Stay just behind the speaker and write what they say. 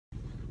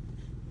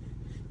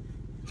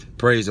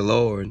Praise the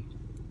Lord.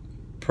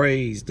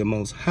 Praise the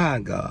Most High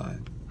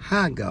God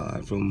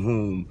from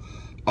whom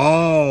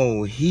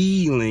all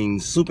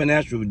healings,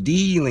 supernatural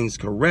dealings,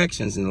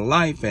 corrections in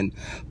life and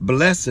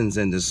blessings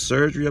and the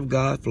surgery of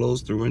God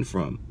flows through and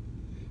from.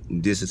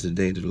 This is the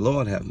day that the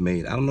Lord hath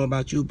made. I don't know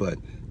about you, but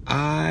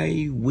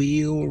I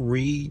will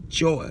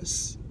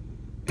rejoice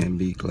and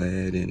be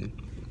glad in it.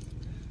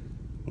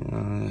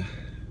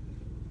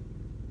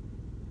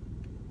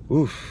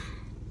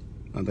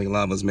 I think a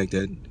lot of us make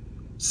that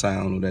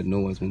sound or that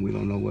noise when we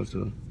don't know what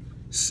to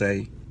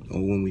say, or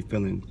when we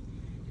feeling,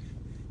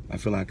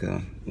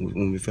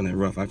 when we're feeling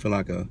rough. I feel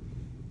like a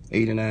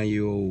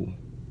 89-year-old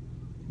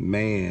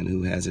man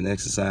who hasn't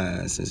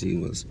exercised since he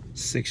was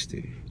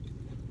 60.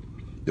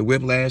 The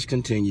whiplash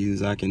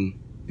continues. I can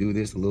do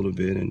this a little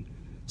bit, and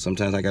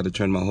sometimes I got to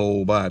turn my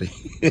whole body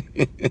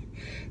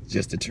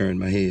just to turn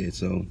my head.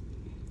 So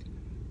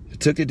I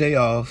took the day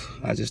off.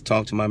 I just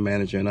talked to my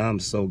manager, and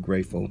I'm so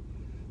grateful,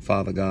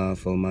 Father God,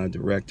 for my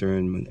director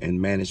and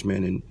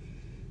management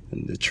and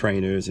the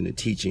trainers and the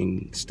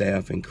teaching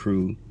staff and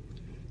crew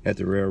at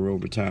the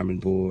Railroad Retirement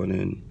Board.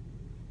 And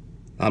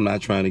I'm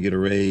not trying to get a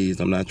raise.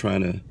 I'm not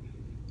trying to,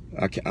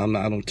 I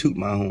don't toot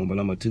my horn, but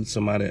I'm gonna toot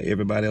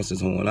everybody else's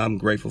horn. I'm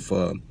grateful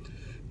for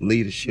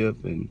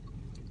leadership and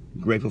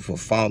grateful for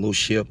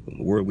fellowship,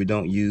 a word we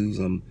don't use.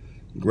 I'm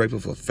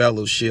grateful for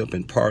fellowship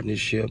and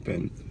partnership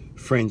and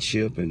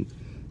friendship, and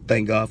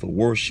thank God for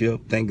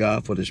worship. Thank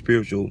God for the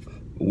spiritual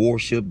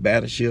warship,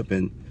 battleship,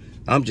 and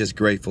I'm just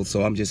grateful.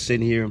 So I'm just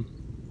sitting here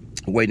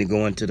waiting to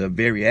go into the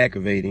very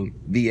aggravating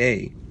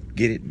VA.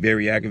 Get it?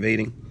 Very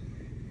aggravating.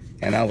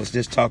 And I was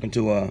just talking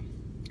to a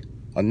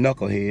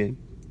knucklehead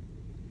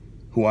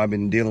who I've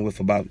been dealing with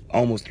for about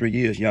almost 3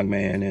 years, young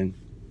man, and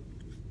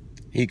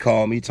he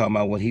called me talking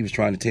about what he was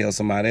trying to tell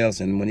somebody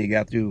else. And when he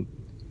got through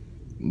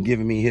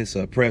giving me his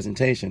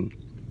presentation,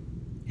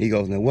 he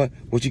goes, "Now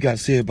what you got to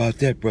say about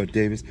that, Brother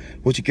Davis?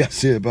 What you got to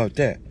say about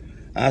that?"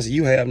 I said,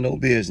 "You have no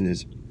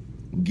business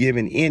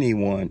giving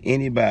anyone,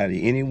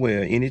 anybody,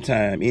 anywhere,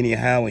 anytime,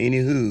 anyhow,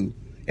 anywho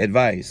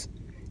advice,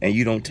 and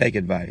you don't take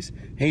advice."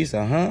 He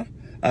said, "Huh?"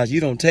 I said,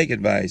 "You don't take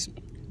advice,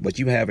 but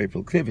you have a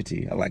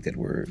proclivity," I like that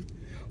word,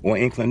 or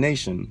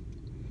inclination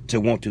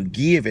to want to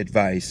give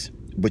advice,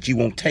 but you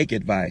won't take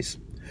advice.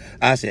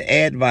 I said,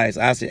 advice.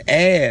 I said,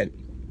 ad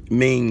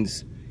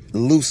means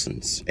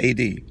loosens,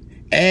 A-D.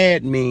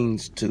 Ad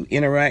means to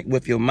interact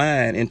with your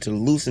mind and to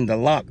loosen the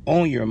lock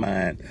on your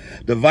mind.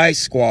 The Vice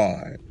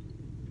Squad,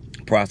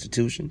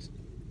 prostitutions,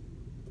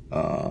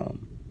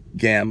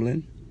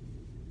 gambling,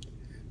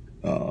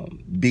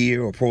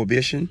 beer or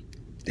prohibition.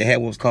 They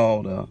had what's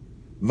called a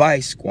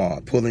Vice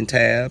Squad, pulling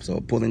tabs or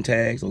pulling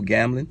tags or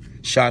gambling,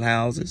 shot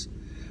houses,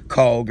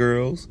 call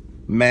girls,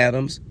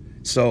 madams.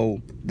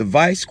 So the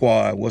Vice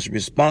Squad was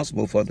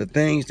responsible for the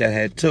things that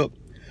had took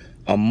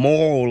a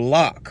moral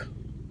lock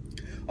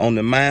on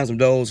the minds of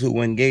those who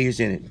were engaged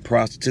in it: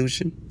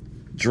 prostitution,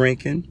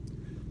 drinking,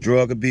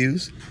 drug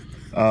abuse,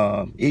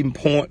 even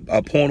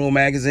porno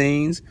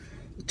magazines,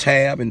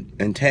 tab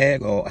and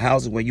tag, or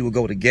houses where you would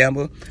go to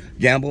gamble,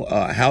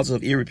 houses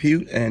of ill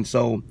repute. And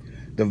so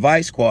the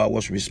Vice Squad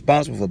was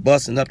responsible for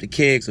busting up the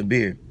kegs of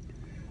beer,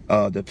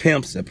 the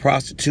pimps, the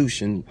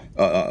prostituting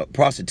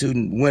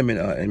women,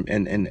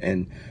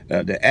 and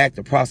the act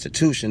of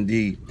prostitution,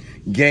 the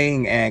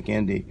gang act,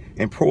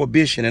 and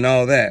prohibition and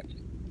all that.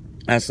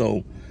 And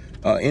so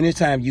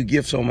anytime you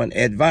give someone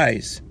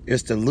advice,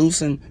 it's to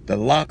loosen the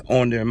lock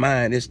on their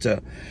mind. It's to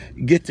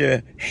get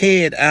their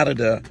head out of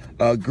the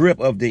grip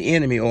of the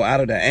enemy, or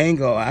out of the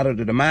anger, or out of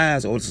the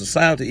demise or the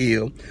society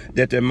ill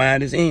that their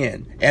mind is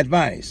in.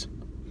 Advice.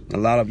 A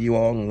lot of you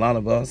all, and a lot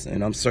of us,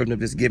 and I'm certain of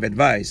this, give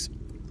advice,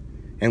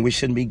 and we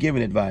shouldn't be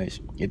giving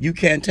advice. If you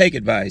can't take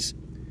advice,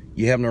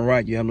 you have no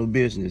right, you have no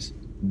business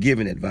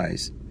giving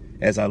advice.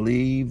 As I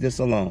leave this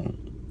alone,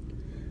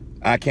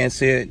 I can't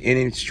say it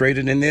any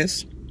straighter than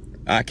this.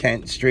 I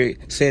can't say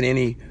it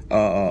any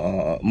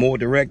more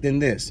direct than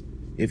this.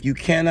 If you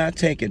cannot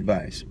take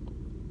advice,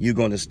 you're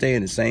going to stay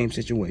in the same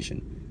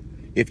situation.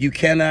 If you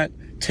cannot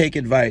take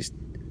advice,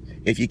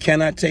 if you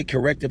cannot take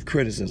corrective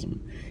criticism,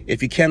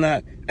 if you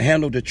cannot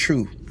handle the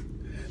truth.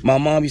 My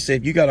mom used to say,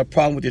 if you got a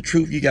problem with the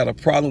truth, you got a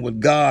problem with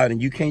God,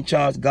 and you can't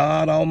charge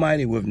God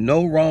Almighty with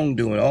no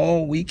wrongdoing.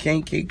 Oh, we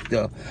can't kick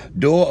the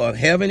door of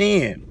heaven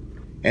in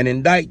and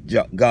indict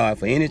God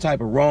for any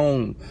type of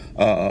wrong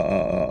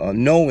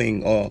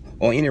knowing or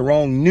any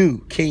wrong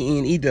knew,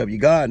 K-N-E-W.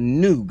 God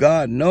knew,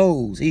 God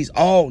knows, he's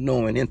all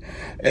knowing, and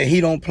he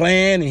don't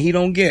plan and he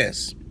don't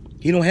guess.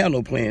 He don't have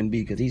no plan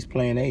B, because he's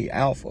plan A,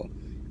 alpha,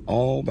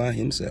 all by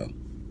himself,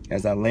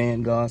 as I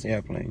land God's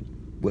airplane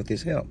with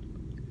his help.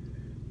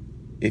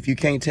 If you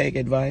can't take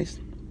advice,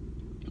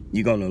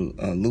 you're going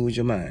to lose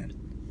your mind.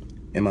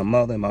 And my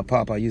mother and my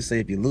papa used to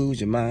say, if you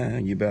lose your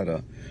mind, you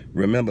better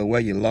remember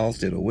where you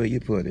lost it or where you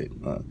put it.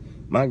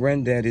 My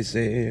granddaddy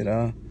said,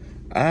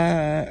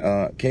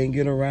 I can't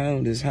get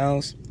around this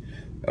house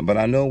But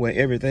I know where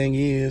everything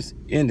is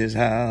in this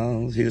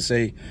house. He'll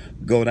say,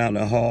 go down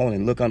the hall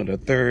and look under the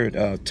third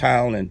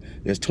tile, and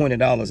there's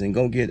 $20, and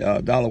go get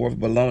 $1 worth of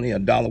bologna,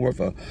 $1 worth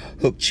of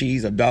hook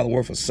cheese, $1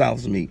 worth of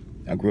South's meat.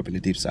 I grew up in the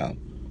Deep South.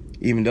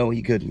 Even though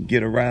he couldn't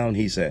get around,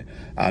 he said,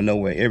 I know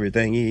where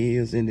everything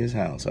is in this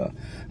house.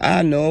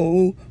 I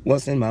know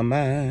what's in my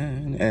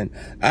mind, and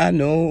I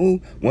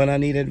know when I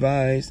need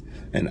advice,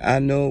 and I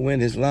know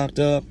when it's locked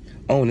up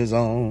on its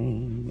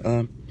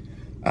own.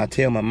 I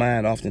tell my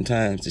mind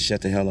oftentimes to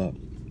shut the hell up.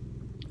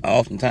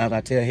 Oftentimes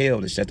I tell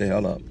hell to shut the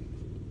hell up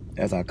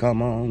as I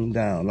come on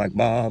down like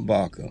Bob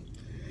Barker.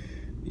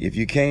 If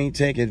you can't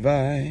take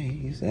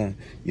advice,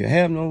 you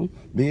have no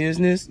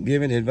business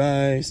giving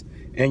advice,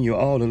 and you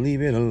ought to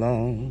leave it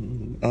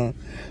alone.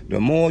 The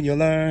more you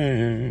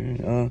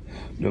learn,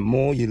 the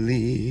more you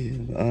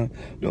live,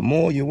 the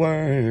more you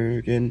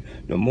work, and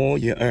the more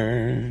you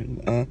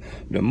earn,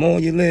 the more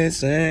you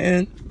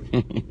listen.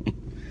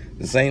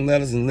 The same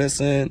letters and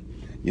listen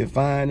you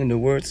find in the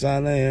word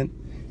silent,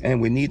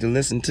 and we need to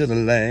listen to the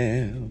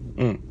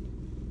Lamb.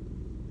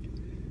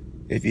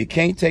 If you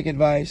can't take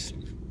advice,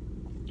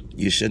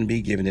 you shouldn't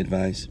be giving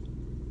advice.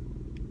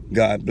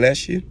 God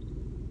bless you.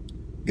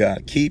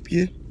 God keep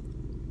you.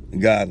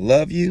 God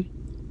love you.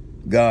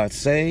 God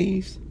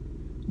saves.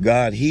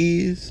 God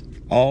hears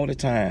all the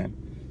time.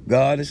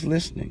 God is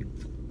listening.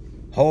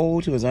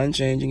 Hold to his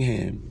unchanging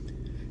hand.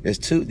 There's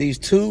these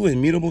two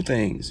immutable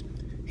things.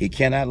 He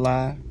cannot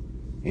lie,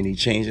 and he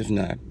changes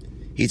not.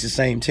 He's the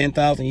same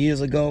 10,000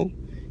 years ago.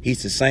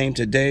 He's the same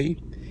today,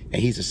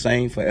 and he's the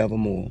same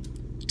forevermore.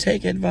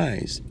 Take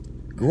advice.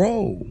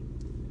 Grow.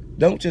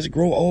 Don't just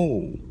grow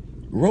old.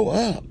 Grow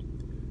up.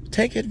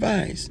 Take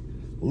advice.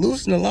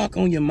 Loosen the lock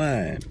on your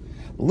mind.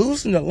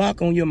 Loosen the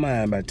lock on your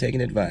mind by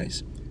taking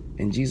advice.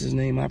 In Jesus'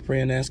 name I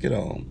pray and ask it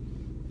all.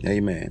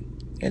 Amen.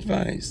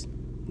 Advice.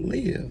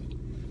 Live.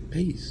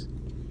 Peace.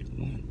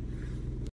 One.